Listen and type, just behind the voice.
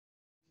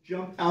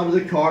jumped out of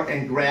the car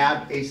and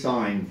grabbed a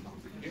sign.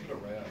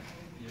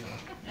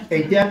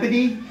 A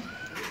deputy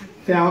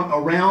found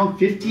around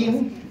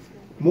 15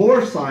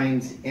 more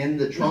signs in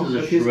the trunk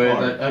of his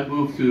car. I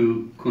moved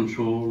to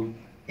control,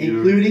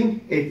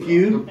 including a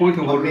few. Point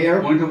of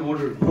order. Point of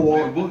order.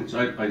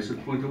 I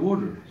said point of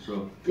order.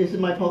 So this is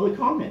my public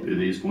comment.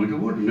 It is point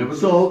of order. Never.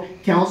 So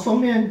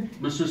Councilman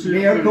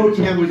Mayor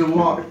Cotam's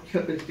car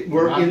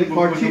were in the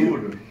car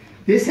too.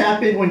 This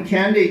happened when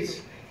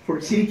candidates for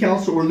city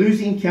council were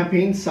losing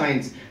campaign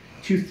signs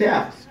to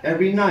theft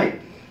every night.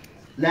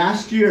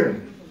 Last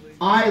year,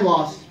 I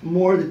lost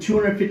more than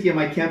 250 of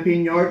my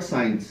campaign yard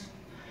signs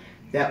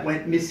that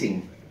went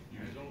missing.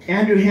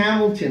 Andrew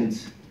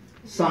Hamilton's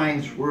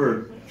signs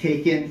were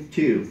taken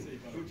too.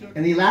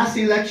 In the last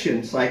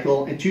election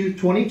cycle in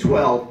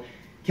 2012,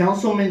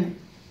 Councilman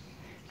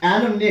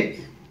Adam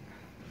Nick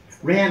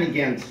ran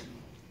against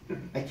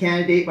a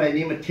candidate by the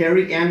name of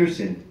Terry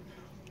Anderson.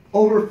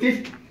 Over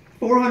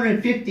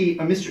 450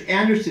 of Mr.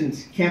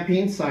 Anderson's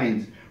campaign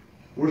signs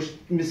were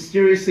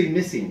mysteriously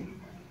missing.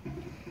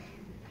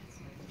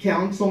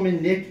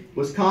 Councilman Nick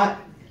was caught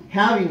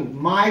having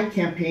my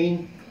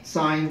campaign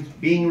signs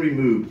being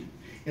removed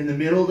in the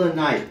middle of the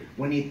night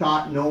when he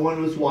thought no one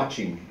was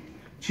watching,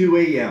 2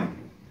 a.m.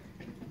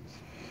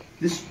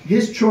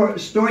 His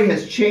story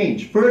has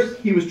changed. First,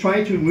 he was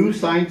trying to remove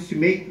signs to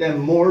make them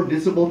more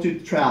visible to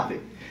traffic.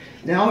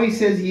 Now he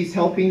says he's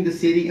helping the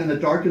city in the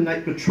dark of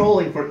night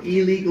patrolling for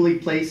illegally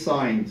placed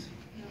signs.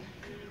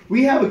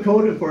 We have a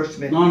code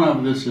enforcement. None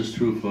of this is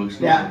true, folks.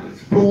 That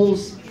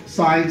pulls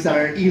signs that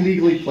are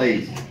illegally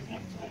placed.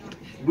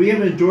 We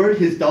have endured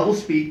his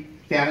double-speak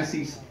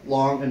fantasies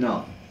long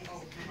enough.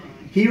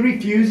 He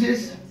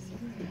refuses,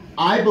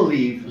 I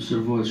believe,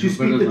 to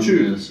speak the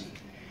truth.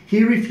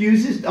 He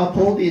refuses to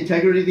uphold the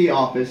integrity of the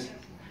office.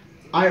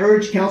 I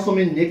urge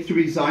Councilman Nick to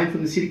resign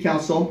from the City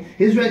Council.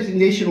 His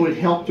resignation would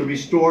help to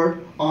restore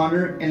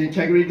honor and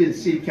integrity to the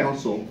City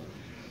Council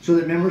so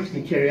that members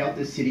can carry out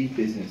the city's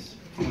business.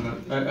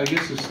 I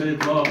guess the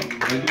state law,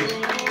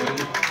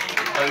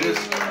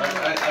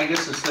 I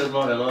guess the state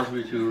law allows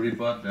me to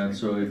rebut that,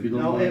 so if you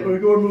don't No, mind.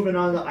 we're moving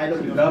on to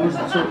item. That was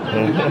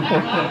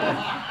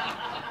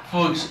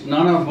folks,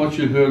 none of what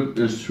you heard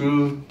is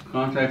true.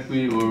 Contact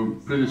me, or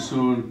pretty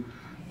soon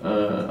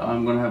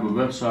I'm going to have a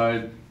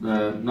website.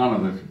 None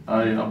of it.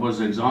 I was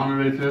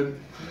exonerated.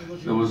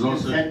 There was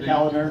also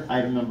calendar,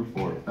 item number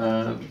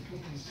 4.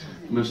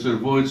 Mr.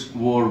 Voigt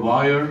wore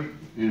wire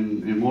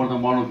in more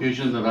than one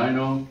occasion that I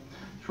know.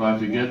 Tried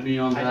to get me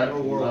on that. I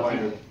never wore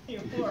wire.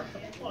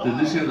 The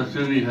district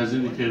attorney has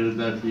indicated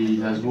that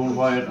he has worn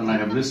wire, and I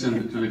have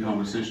listened to the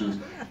conversations.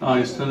 Now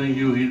he's telling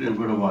you he didn't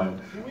wear a wire.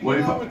 What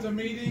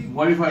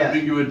if I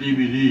bring you a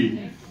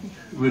DVD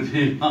with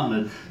him on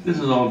it? This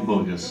is all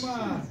bogus.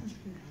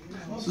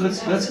 So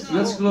let's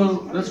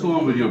go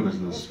on with your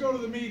business. Let's go to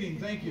the meeting.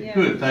 Thank you.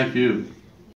 Good, thank you.